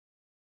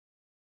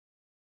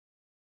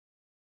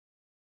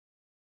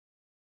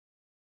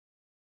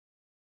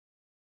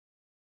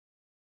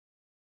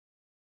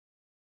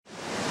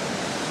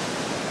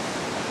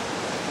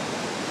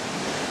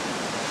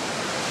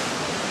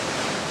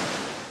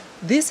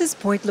This is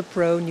Point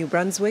Lepreau, New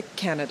Brunswick,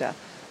 Canada,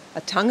 a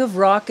tongue of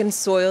rock and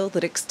soil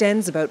that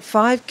extends about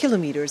 5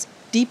 kilometers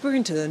deeper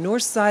into the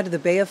north side of the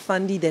Bay of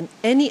Fundy than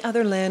any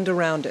other land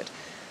around it.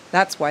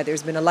 That's why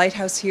there's been a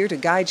lighthouse here to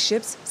guide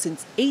ships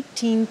since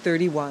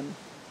 1831.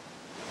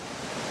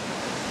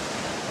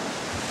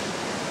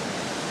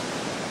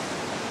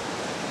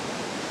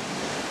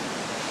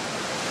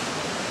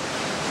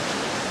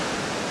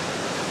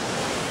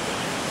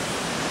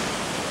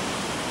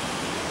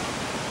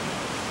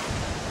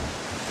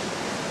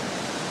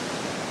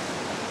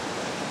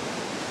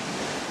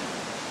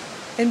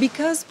 And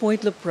because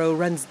Point Lepreau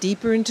runs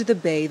deeper into the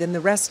bay than the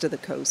rest of the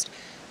coast,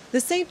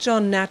 the Saint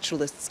John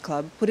Naturalists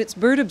Club put its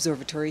bird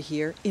observatory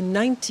here in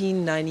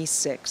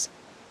 1996.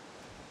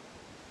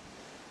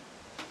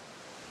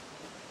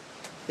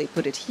 They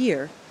put it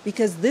here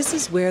because this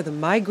is where the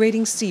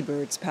migrating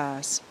seabirds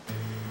pass.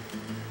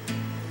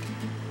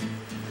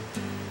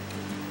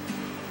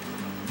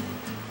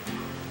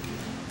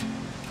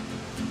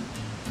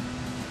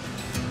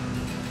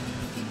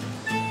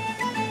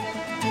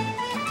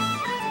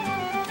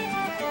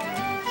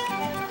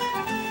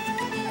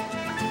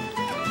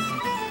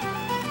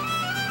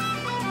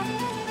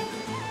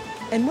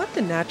 And what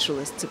the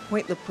naturalists at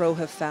Point Lepreau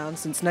have found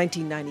since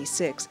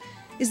 1996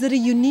 is that a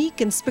unique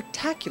and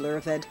spectacular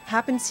event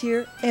happens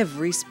here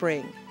every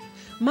spring.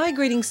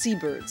 Migrating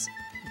seabirds,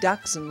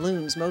 ducks and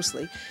loons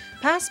mostly,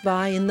 pass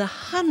by in the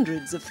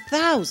hundreds of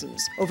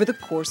thousands over the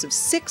course of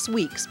 6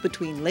 weeks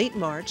between late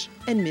March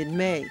and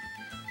mid-May.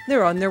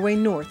 They're on their way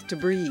north to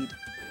breed.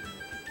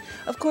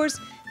 Of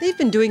course, they've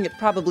been doing it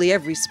probably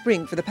every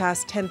spring for the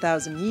past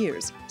 10,000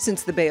 years,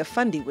 since the Bay of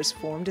Fundy was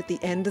formed at the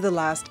end of the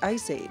last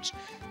ice age.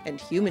 And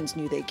humans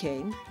knew they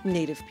came,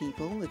 native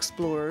people,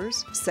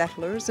 explorers,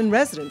 settlers, and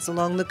residents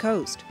along the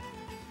coast.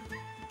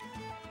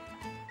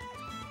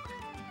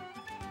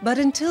 But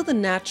until the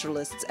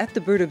naturalists at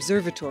the Bird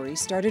Observatory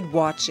started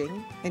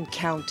watching and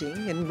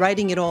counting and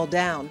writing it all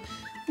down,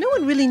 no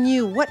one really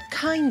knew what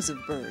kinds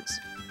of birds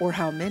or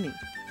how many.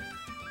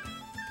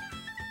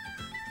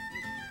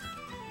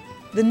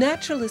 The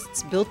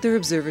naturalists built their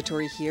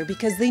observatory here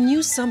because they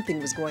knew something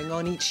was going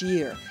on each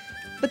year,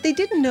 but they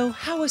didn't know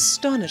how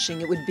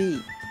astonishing it would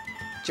be.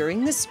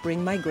 During the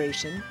spring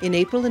migration, in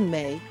April and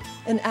May,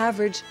 an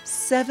average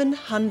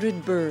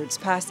 700 birds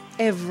pass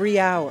every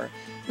hour.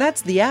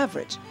 That's the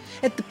average.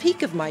 At the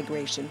peak of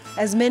migration,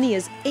 as many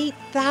as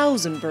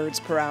 8,000 birds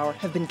per hour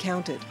have been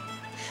counted.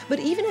 But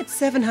even at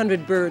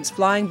 700 birds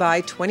flying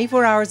by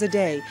 24 hours a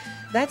day,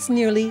 that's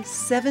nearly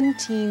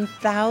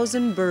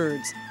 17,000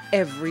 birds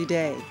every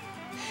day.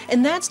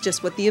 And that's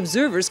just what the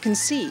observers can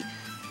see.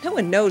 No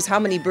one knows how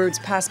many birds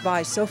pass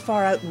by so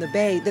far out in the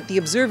bay that the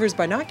observers'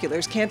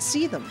 binoculars can't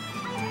see them.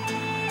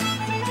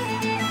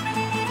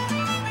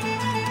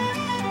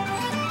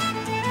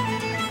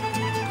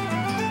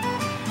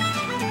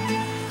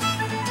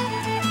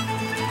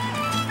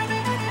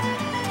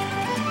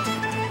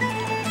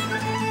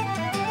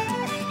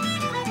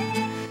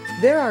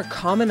 There are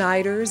common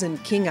eiders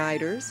and king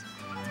eiders,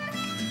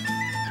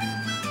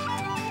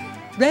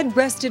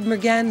 red-breasted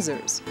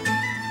mergansers,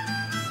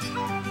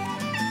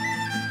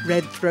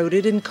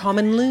 red-throated and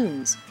common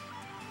loons,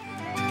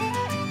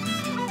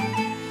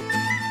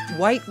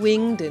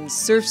 white-winged and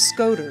surf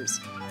scoters,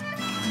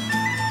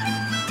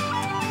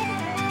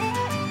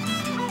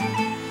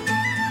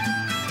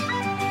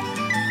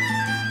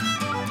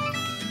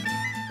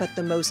 but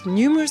the most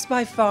numerous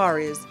by far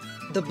is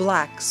the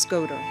Black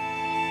Scoter.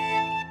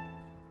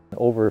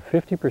 Over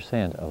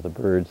 50% of the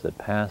birds that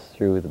pass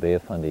through the Bay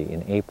of Fundy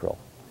in April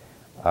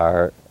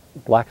are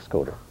Black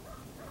Scoter.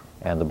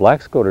 And the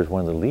Black Scoter is one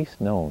of the least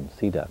known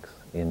sea ducks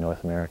in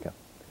North America.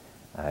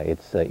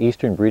 Its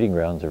eastern breeding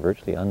grounds are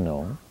virtually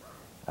unknown.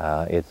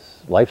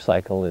 Its life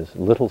cycle is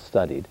little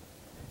studied,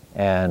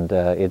 and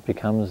it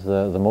becomes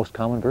the most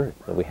common bird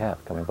that we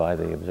have coming by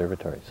the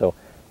observatory. So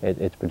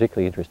it's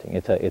particularly interesting.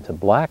 It's a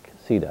black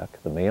sea duck.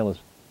 The male is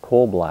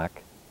coal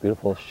black,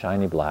 beautiful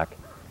shiny black.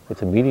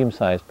 It's a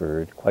medium-sized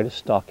bird, quite a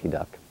stocky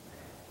duck.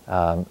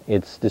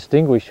 It's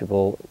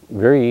distinguishable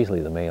very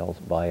easily, the males,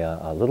 by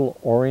a little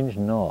orange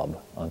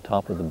knob on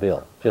top of the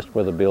bill, just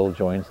where the bill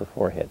joins the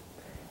forehead.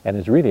 And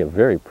it's really a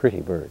very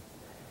pretty bird.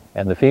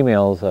 And the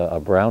female's a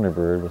browner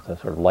bird with a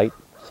sort of light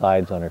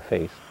sides on her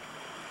face.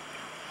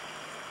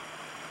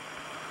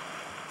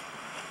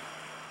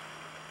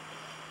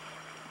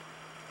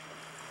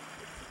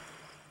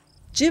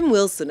 Jim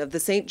Wilson of the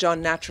Saint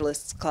John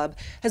Naturalists Club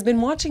has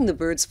been watching the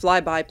birds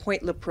fly by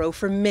Point Lepreau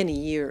for many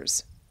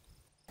years.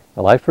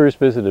 Well, I first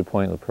visited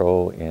Point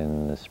Lepreau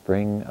in the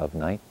spring of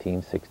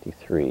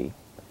 1963,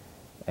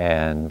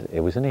 and it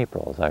was in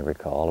April, as I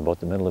recall,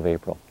 about the middle of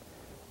April.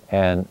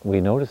 And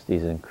we noticed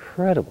these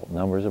incredible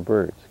numbers of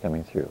birds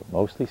coming through,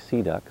 mostly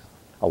sea ducks,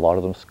 a lot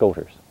of them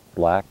scoters,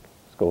 black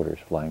scoters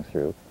flying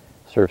through,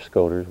 surf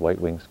scoters,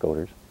 white-winged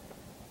scoters,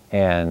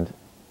 and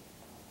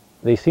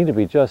they seemed to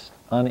be just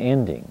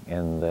unending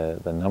in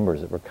the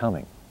numbers that were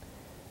coming.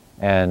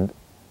 And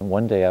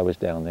one day I was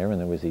down there and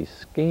there was these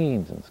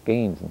skeins and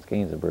skeins and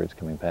skeins of birds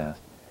coming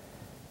past.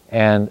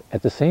 And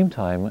at the same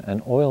time,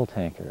 an oil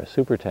tanker, a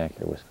super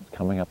tanker, was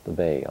coming up the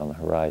bay on the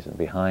horizon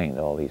behind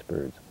all these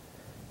birds.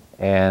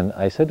 And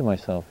I said to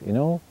myself, you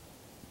know,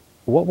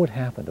 what would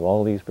happen to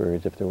all these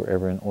birds if there were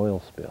ever an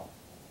oil spill,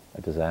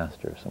 a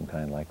disaster of some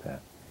kind like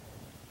that?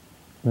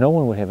 No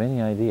one would have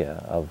any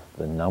idea of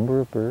the number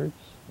of birds,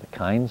 the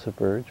kinds of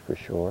birds for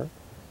sure,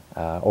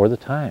 or the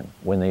time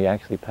when they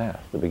actually pass,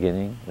 the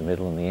beginning, the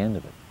middle, and the end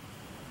of it.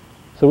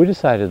 So we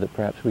decided that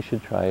perhaps we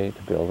should try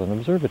to build an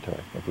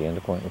observatory at the end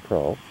of Point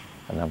Lepreau,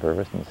 a number of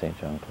us in the Saint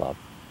John Club,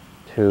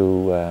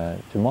 to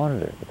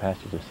monitor the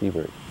passage of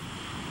seabirds.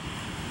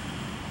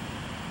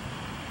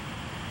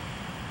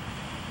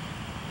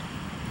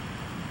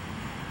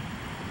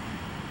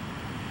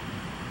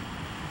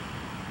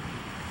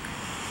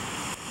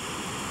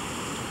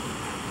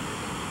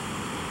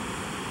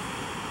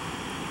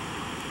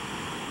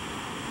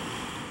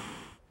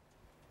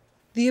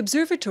 The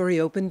observatory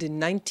opened in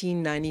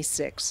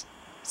 1996.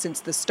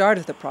 Since the start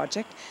of the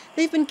project,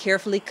 they've been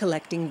carefully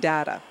collecting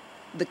data.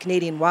 The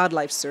Canadian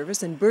Wildlife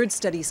Service and Bird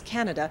Studies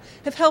Canada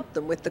have helped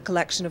them with the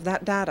collection of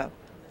that data.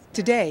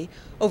 Today,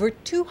 over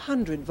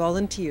 200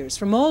 volunteers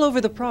from all over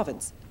the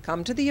province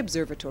come to the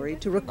observatory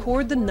to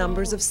record the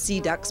numbers of sea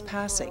ducks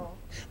passing,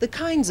 the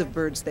kinds of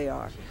birds they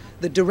are,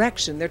 the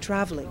direction they're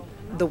traveling,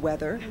 the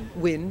weather,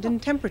 wind,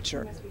 and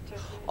temperature.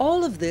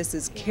 All of this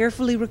is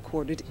carefully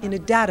recorded in a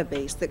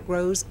database that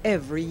grows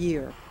every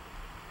year.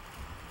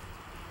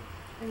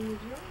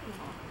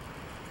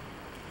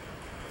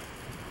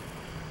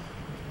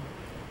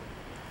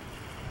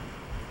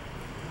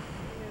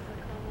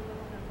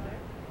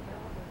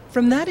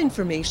 From that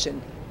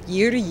information,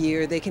 year to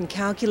year they can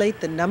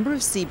calculate the number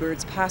of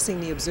seabirds passing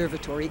the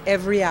observatory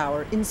every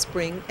hour in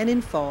spring and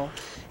in fall,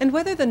 and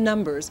whether the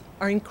numbers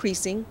are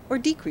increasing or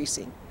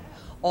decreasing.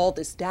 All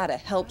this data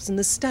helps in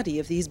the study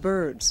of these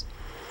birds.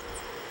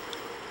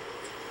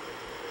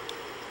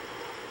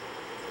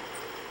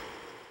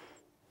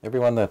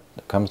 Everyone that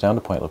comes down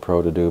to Point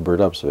Lepreau to do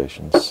bird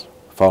observations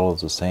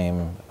follows the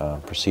same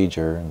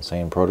procedure and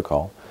same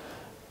protocol.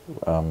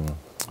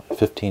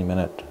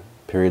 15-minute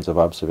periods of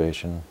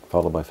observation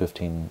followed by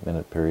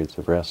 15-minute periods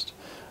of rest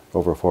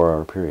over a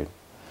 4-hour period.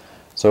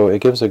 So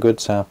it gives a good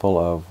sample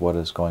of what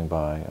is going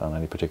by on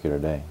any particular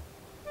day.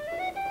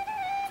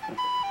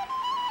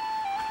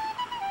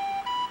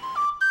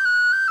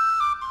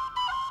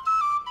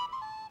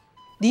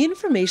 The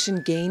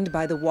information gained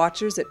by the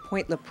watchers at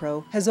Point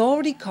Lepreau has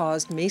already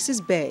caused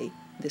Mace's Bay,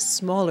 this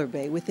smaller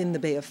bay within the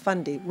Bay of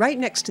Fundy, right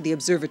next to the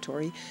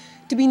observatory,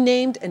 to be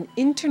named an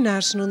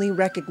internationally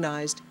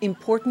recognized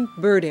important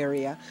bird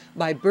area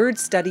by Bird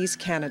Studies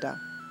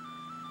Canada.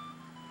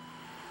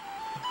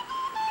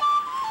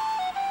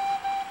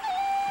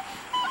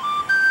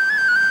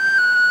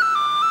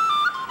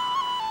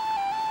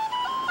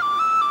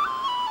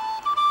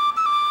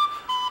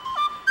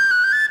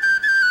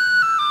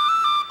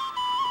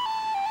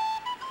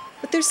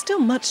 But there's still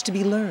much to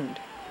be learned,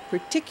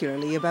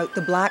 particularly about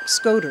the Black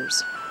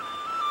Scoters.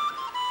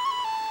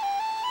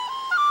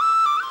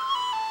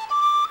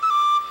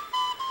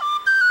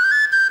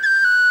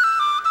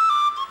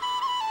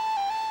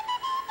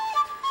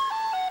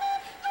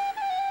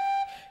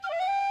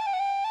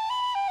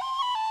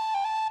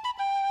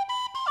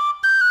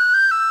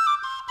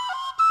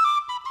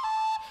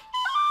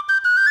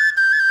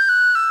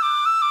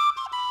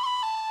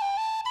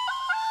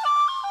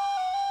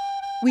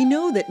 We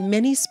know that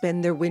many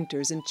spend their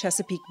winters in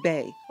Chesapeake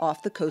Bay,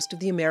 off the coast of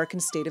the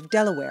American state of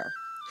Delaware.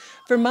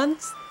 For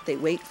months, they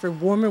wait for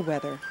warmer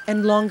weather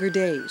and longer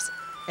days.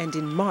 And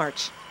in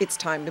March, it's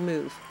time to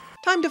move.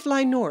 Time to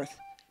fly north.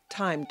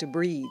 Time to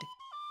breed.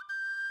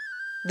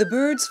 The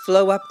birds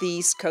flow up the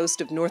east coast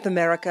of North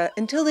America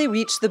until they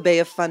reach the Bay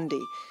of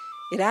Fundy.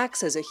 It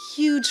acts as a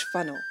huge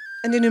funnel,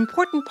 and an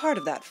important part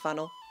of that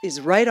funnel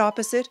is right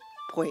opposite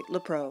Point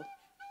Lepreau.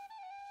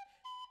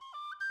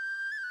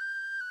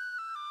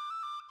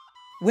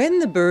 When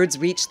the birds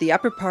reach the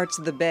upper parts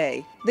of the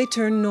bay, they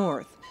turn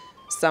north.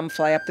 Some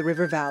fly up the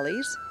river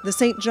valleys, the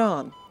Saint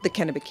John, the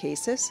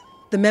Kennebecasis,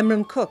 the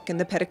Memramcook, and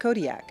the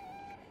Petitcodiac.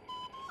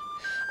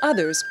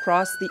 Others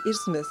cross the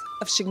Isthmus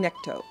of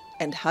Chignecto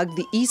and hug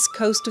the east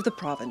coast of the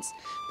province,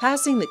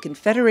 passing the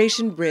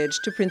Confederation Bridge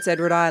to Prince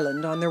Edward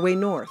Island on their way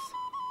north.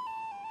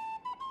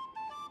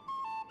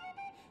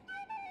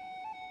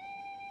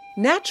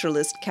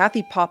 Naturalist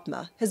Kathy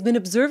Popma has been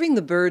observing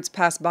the birds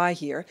pass by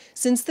here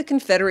since the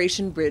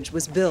Confederation Bridge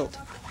was built.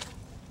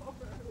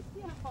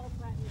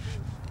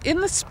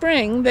 In the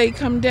spring, they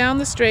come down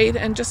the strait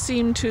and just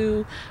seem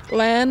to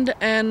land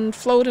and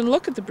float and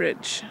look at the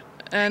bridge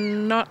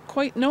and not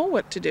quite know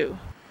what to do.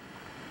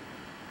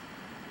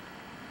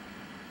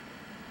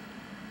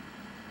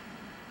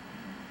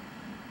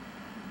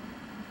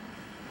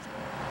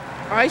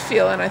 I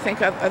feel, and I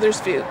think others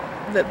feel,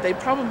 that they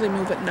probably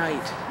move at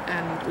night,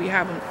 and we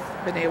haven't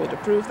been able to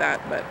prove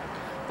that, but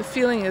the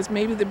feeling is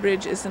maybe the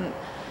bridge isn't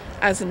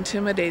as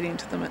intimidating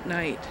to them at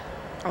night,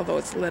 although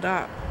it's lit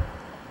up.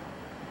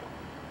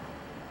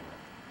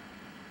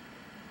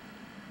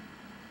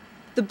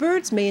 The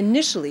birds may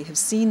initially have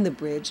seen the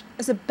bridge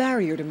as a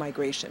barrier to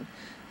migration,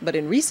 But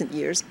in recent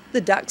years,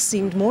 the ducks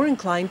seemed more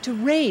inclined to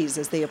raise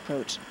as they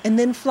approach and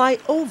then fly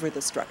over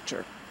the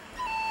structure.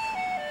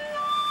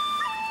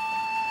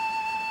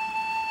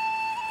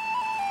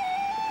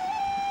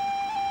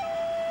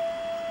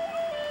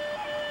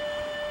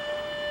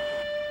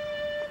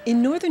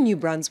 In northern New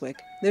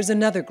Brunswick, there's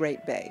another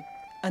great bay,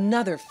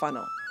 another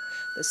funnel.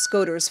 The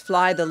scoters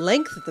fly the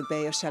length of the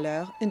Bay of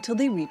Chaleur until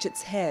they reach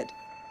its head.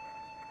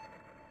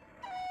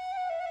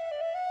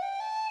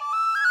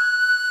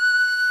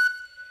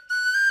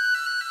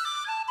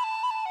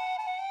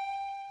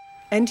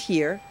 And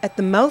here, at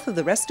the mouth of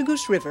the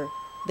Restigouche River,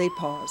 they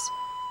pause.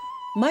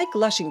 Mike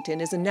Lushington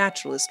is a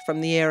naturalist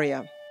from the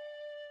area.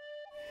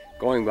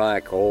 Going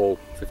back,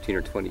 15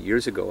 or 20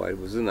 years ago, I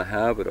was in the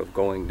habit of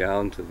going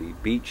down to the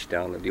beach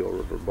down at the Eel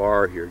River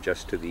Bar here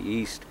just to the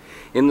east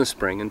in the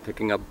spring and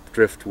picking up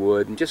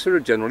driftwood and just sort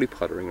of generally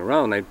puttering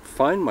around. I'd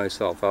find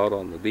myself out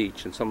on the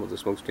beach in some of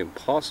this most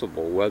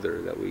impossible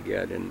weather that we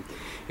get in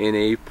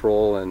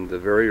April and the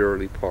very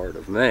early part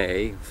of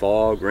May,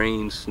 fog,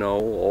 rain, snow,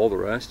 all the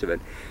rest of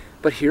it.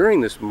 But hearing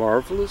this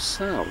marvelous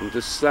sound,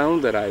 this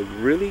sound that I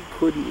really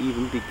couldn't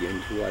even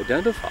begin to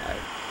identify.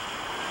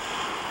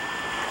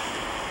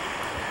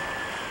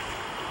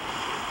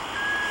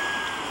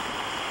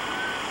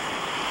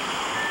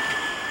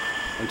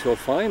 Until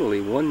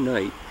finally, one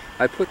night,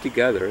 I put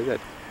together that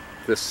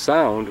the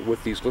sound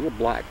with these little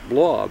black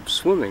blobs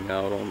swimming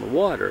out on the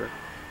water,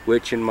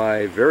 which in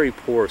my very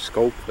poor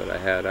scope that I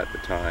had at the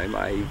time,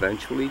 I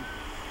eventually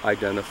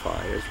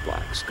identified as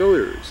Black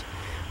Scoters,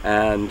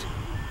 and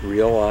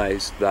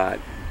realized that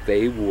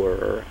they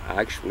were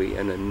actually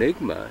an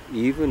enigma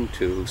even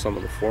to some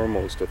of the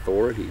foremost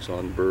authorities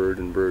on bird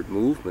and bird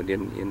movement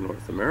in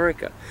North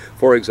America.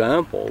 For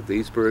example,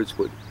 these birds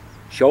would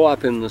show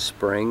up in the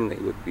spring. They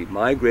would be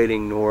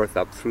migrating north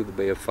up through the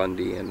Bay of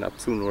Fundy and up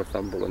through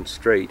Northumberland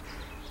Strait,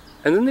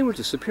 and then they were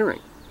disappearing.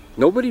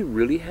 Nobody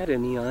really had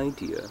any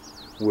idea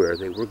where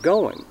they were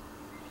going.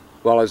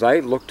 Well, as I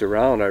looked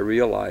around, I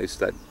realized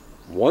that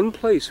one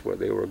place where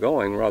they were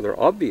going, rather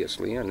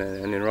obviously and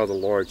in rather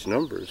large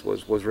numbers,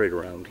 was right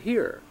around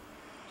here.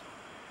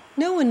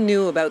 No one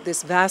knew about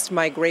this vast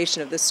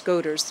migration of the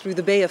scoters through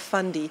the Bay of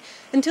Fundy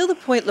until the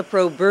Point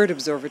Lepreau Bird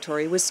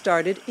Observatory was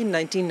started in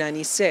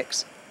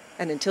 1996.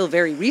 And until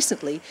very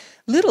recently,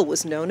 little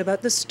was known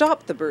about the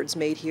stop the birds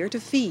made here to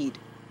feed.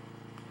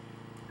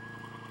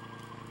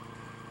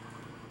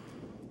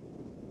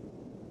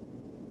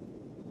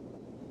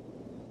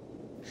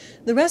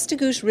 The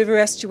Restigouche River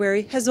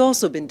estuary has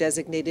also been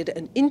designated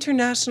an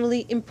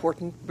internationally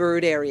important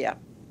bird area.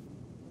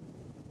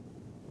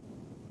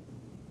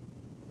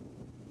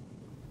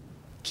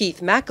 Keith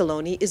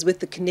McAloney is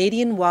with the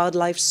Canadian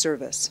Wildlife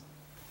Service.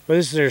 Well,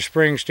 this is their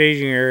spring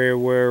staging area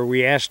where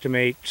we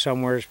estimate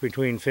somewhere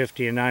between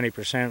 50 and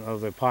 90%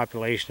 of the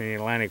population in the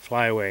Atlantic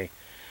Flyway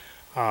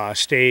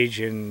stage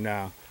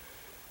and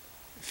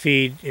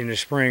feed in the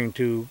spring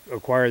to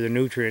acquire the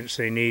nutrients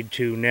they need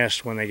to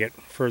nest when they get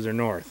further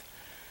north.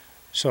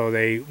 So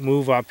they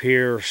move up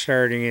here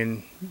starting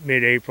in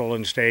mid-April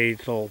and stay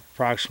till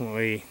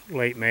approximately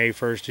late May,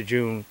 1st of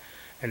June,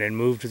 and then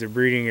move to the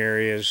breeding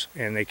areas,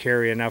 and they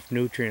carry enough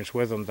nutrients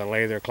with them to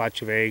lay their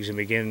clutch of eggs and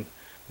begin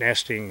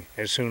nesting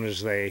as soon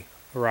as they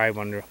arrive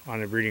on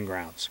the breeding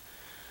grounds.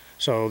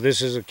 So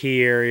this is a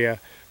key area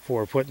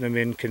for putting them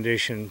in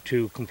condition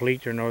to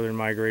complete their northern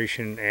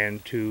migration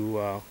and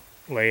to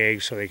lay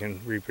eggs so they can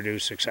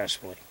reproduce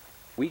successfully.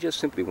 We just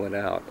simply went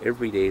out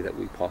every day that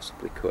we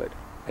possibly could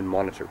and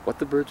monitored what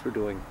the birds were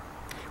doing,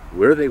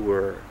 where they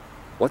were,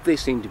 what they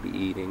seemed to be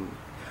eating,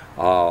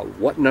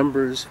 what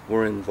numbers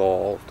were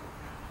involved,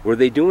 were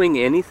they doing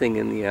anything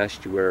in the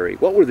estuary,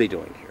 what were they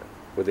doing here?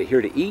 Were they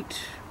here to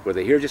eat? Were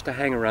they here just to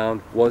hang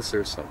around? Was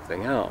there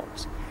something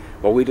else?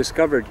 Well, we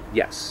discovered,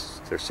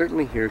 yes, they're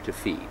certainly here to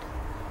feed.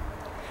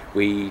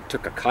 We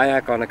took a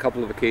kayak on a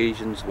couple of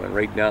occasions, went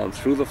right down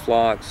through the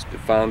flocks,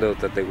 found out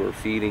that they were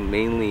feeding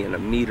mainly in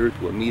 1 meter to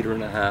 1.5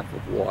 meters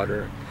of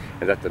water,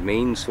 and that the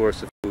main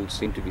source of food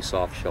seemed to be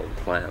soft-shelled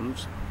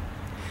clams.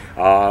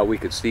 We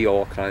could see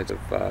all kinds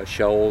of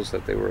shells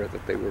that they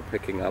were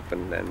picking up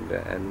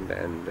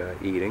and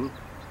eating.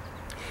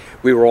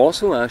 We were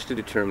also asked to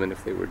determine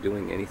if they were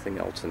doing anything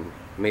else, and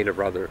made a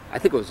rather, I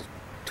think it was,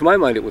 to my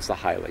mind, it was the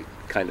highlight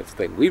kind of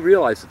thing. We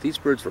realized that these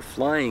birds were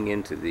flying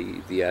into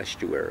the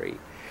estuary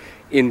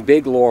in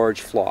big,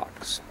 large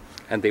flocks,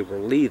 and they were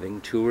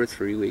leaving 2 or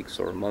 3 weeks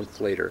or a month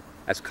later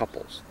as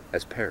couples,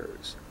 as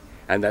pairs,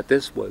 and that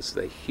this was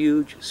the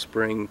huge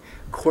spring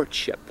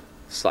courtship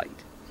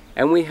site.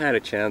 And we had a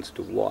chance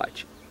to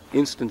watch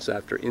instance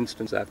after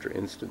instance after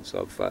instance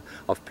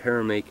of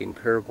pair making,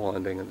 pair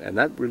bonding, and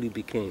that really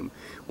became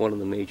one of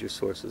the major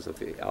sources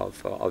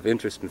of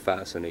interest and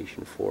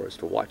fascination for us,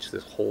 to watch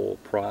this whole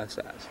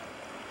process.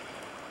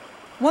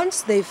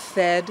 Once they've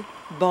fed,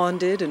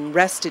 bonded, and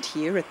rested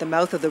here at the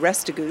mouth of the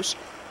Restigouche,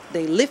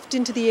 they lift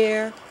into the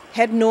air,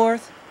 head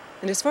north,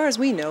 and as far as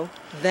we know,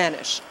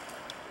 vanish.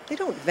 They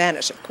don't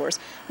vanish, of course.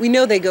 We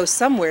know they go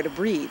somewhere to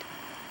breed,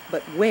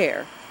 but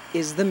where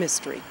is the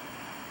mystery?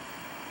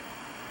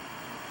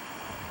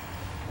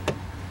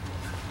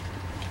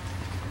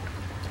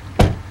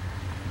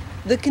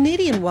 The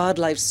Canadian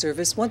Wildlife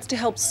Service wants to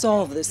help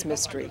solve this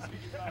mystery,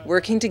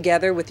 working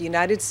together with the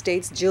United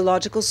States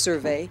Geological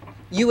Survey,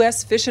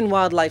 U.S. Fish and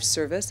Wildlife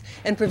Service,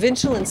 and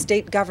provincial and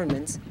state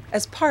governments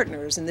as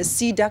partners in the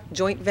sea duck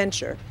joint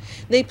venture.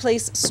 They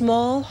place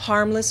small,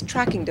 harmless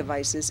tracking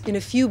devices in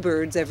a few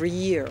birds every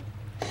year.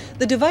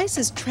 The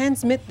devices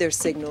transmit their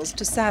signals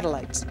to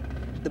satellites.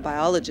 The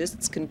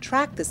biologists can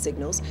track the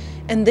signals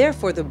and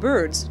therefore the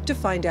birds to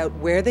find out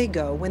where they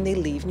go when they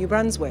leave New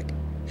Brunswick.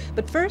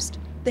 But first,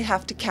 they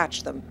have to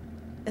catch them.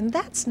 And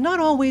that's not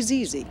always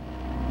easy.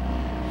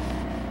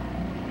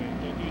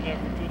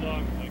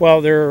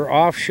 Well, they're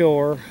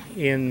offshore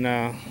in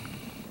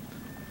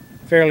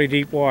fairly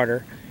deep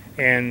water,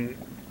 and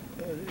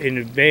in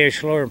the Bay of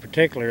Chaleur in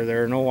particular,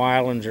 there are no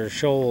islands or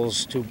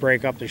shoals to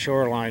break up the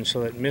shoreline,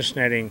 so that mist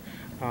netting,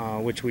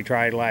 which we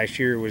tried last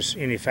year, was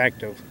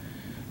ineffective.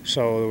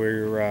 So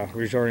we're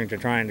resorting to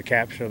trying to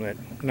capture them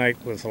at night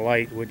with the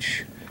light,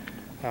 which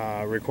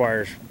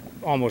requires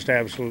almost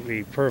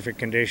absolutely perfect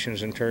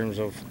conditions in terms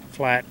of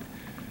flat,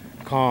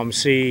 calm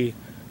sea,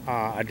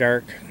 a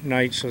dark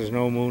night so there's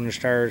no moon and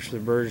stars for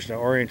the birds to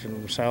orient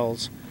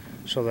themselves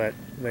so that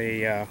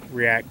they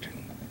react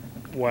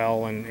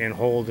well and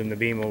hold in the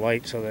beam of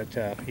light so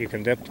that you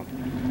can dip them.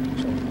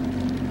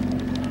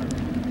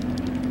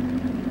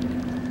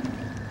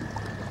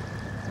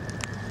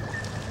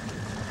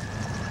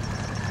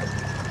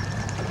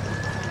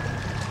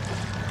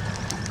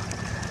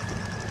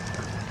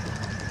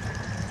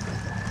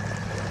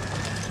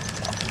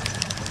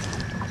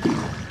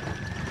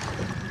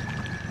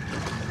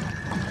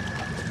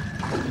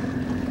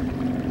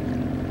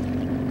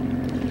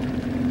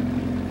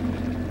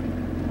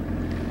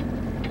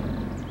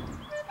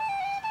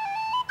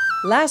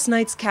 Last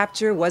night's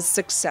capture was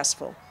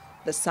successful.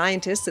 The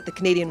scientists at the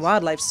Canadian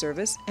Wildlife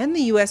Service and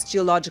the U.S.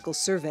 Geological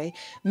Survey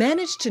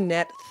managed to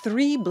net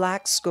 3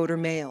 Black Scoter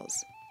males.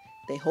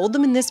 They hold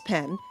them in this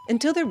pen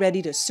until they're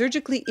ready to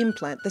surgically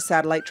implant the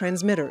satellite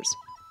transmitters.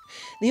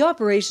 The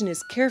operation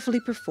is carefully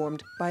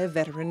performed by a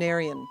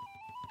veterinarian.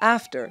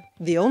 After,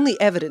 the only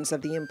evidence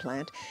of the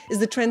implant is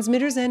the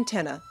transmitter's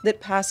antenna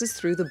that passes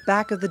through the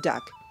back of the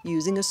duck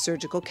using a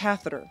surgical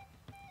catheter.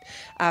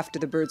 After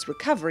the bird's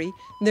recovery,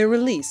 they're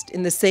released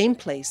in the same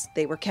place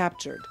they were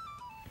captured.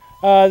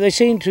 They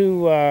seem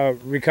to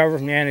recover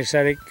from the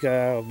anesthetic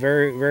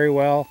very, very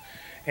well,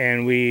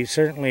 and we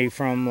certainly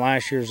from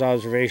last year's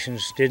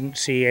observations didn't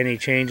see any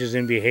changes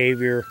in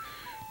behavior,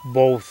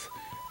 both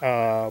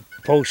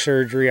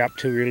post-surgery up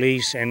to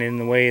release and in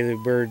the way the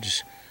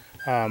birds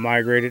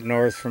migrated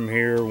north from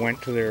here,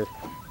 went to their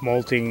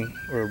molting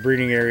or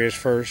breeding areas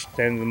first,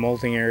 then the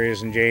molting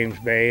areas in James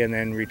Bay, and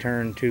then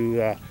returned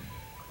to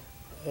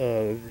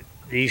the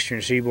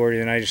eastern seaboard of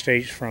the United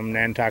States from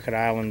Nantucket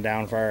Island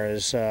down far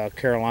as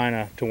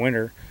Carolina to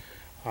winter.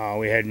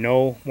 We had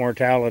no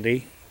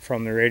mortality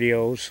from the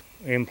radios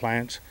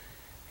implants,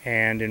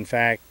 and in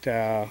fact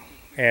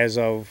as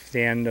of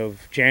the end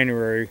of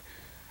January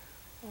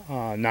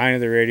 9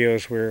 of the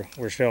radios were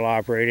still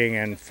operating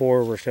and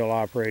 4 were still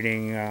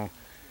operating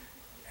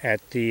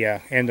at the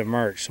end of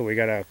March, so we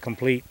got a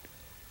complete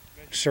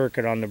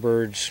circuit on the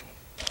birds.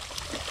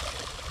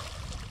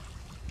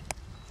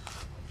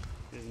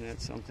 Isn't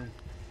that something?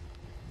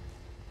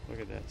 Look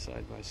at that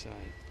side by side.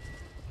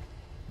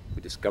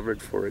 We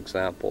discovered, for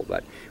example,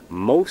 that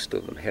most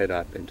of them head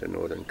up into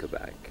northern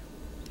Quebec.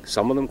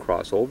 Some of them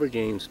cross over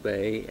James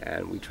Bay,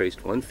 and we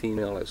traced one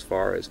female as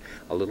far as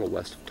a little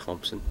west of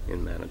Thompson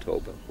in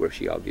Manitoba, where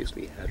she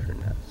obviously had her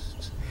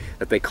nests.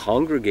 That they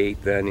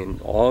congregate then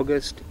in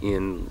August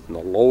in the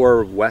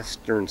lower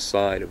western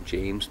side of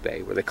James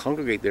Bay, where they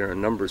congregate there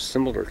in numbers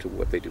similar to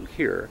what they do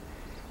here.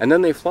 And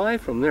then they fly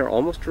from there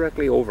almost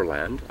directly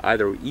overland,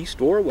 either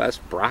east or west,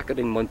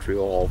 bracketing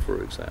Montreal,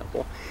 for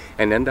example,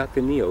 and end up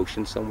in the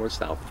ocean somewhere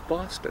south of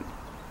Boston,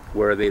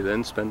 where they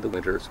then spend the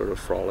winter sort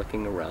of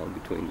frolicking around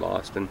between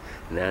Boston,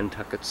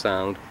 Nantucket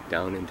Sound,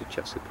 down into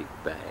Chesapeake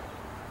Bay.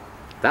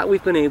 That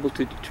we've been able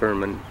to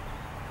determine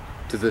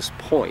to this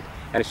point,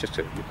 and it's just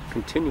a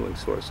continuing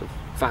source of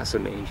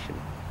fascination.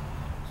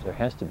 There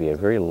has to be a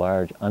very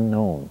large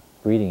unknown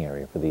breeding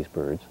area for these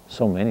birds,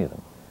 so many of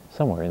them,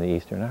 somewhere in the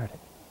eastern Arctic.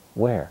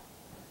 Where?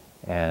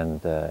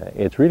 And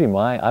it's really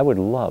I would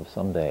love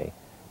someday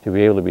to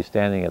be able to be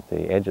standing at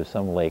the edge of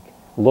some lake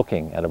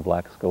looking at a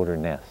Black Scoter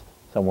nest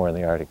somewhere in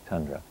the Arctic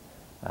tundra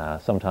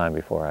sometime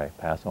before I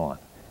pass on.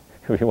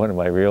 It would be one of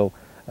my real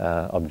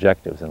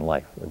objectives in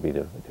life, would be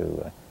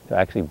to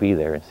actually be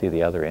there and see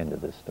the other end of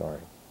this story.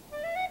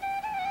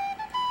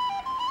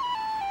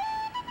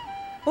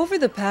 Over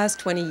the past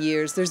 20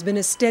 years, there's been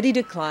a steady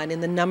decline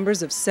in the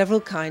numbers of several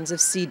kinds of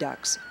sea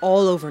ducks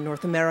all over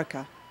North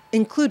America,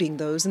 including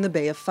those in the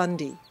Bay of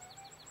Fundy.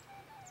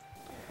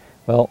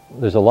 Well,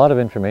 there's a lot of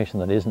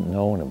information that isn't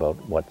known about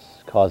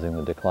what's causing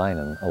the decline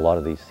in a lot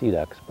of these sea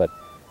ducks, but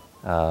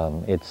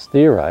it's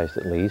theorized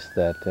at least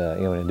that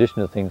in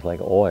addition to things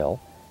like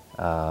oil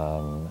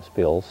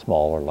spills,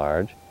 small or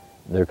large,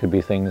 there could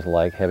be things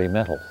like heavy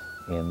metals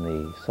in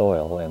the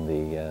soil and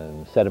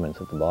the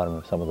sediments at the bottom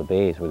of some of the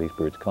bays where these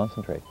birds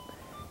concentrate.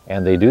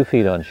 And they do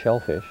feed on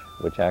shellfish,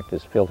 which act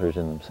as filters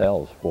in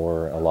themselves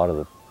for a lot of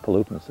the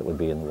pollutants that would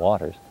be in the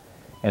waters.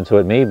 And so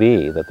it may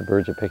be that the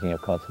birds are picking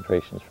up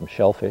concentrations from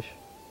shellfish,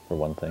 for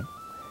one thing.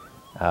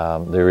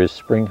 There is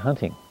spring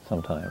hunting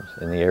sometimes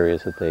in the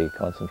areas that they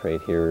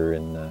concentrate here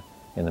in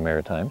the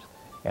Maritimes.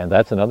 And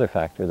that's another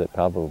factor that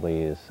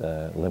probably is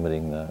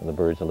limiting the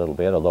birds a little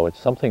bit, although it's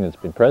something that's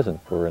been present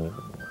for a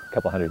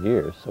couple hundred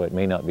years, so it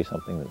may not be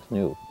something that's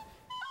new.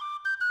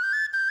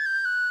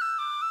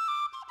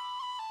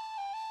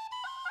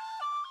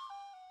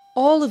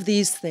 All of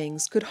these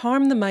things could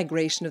harm the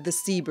migration of the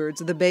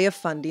seabirds of the Bay of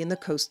Fundy and the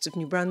coasts of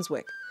New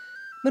Brunswick.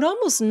 But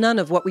almost none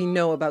of what we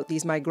know about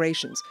these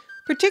migrations,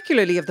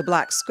 particularly of the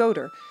Black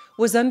Scoter,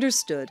 was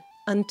understood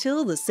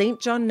until the Saint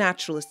John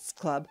Naturalists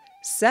Club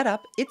set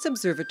up its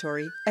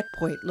observatory at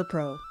Point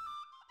Lepreau.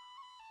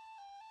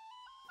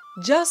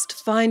 Just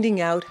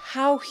finding out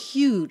how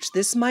huge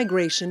this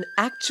migration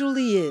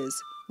actually is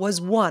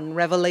was one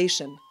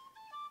revelation.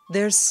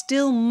 There's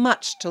still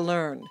much to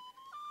learn,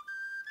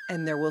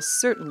 and there will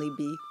certainly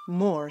be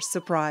more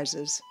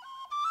surprises.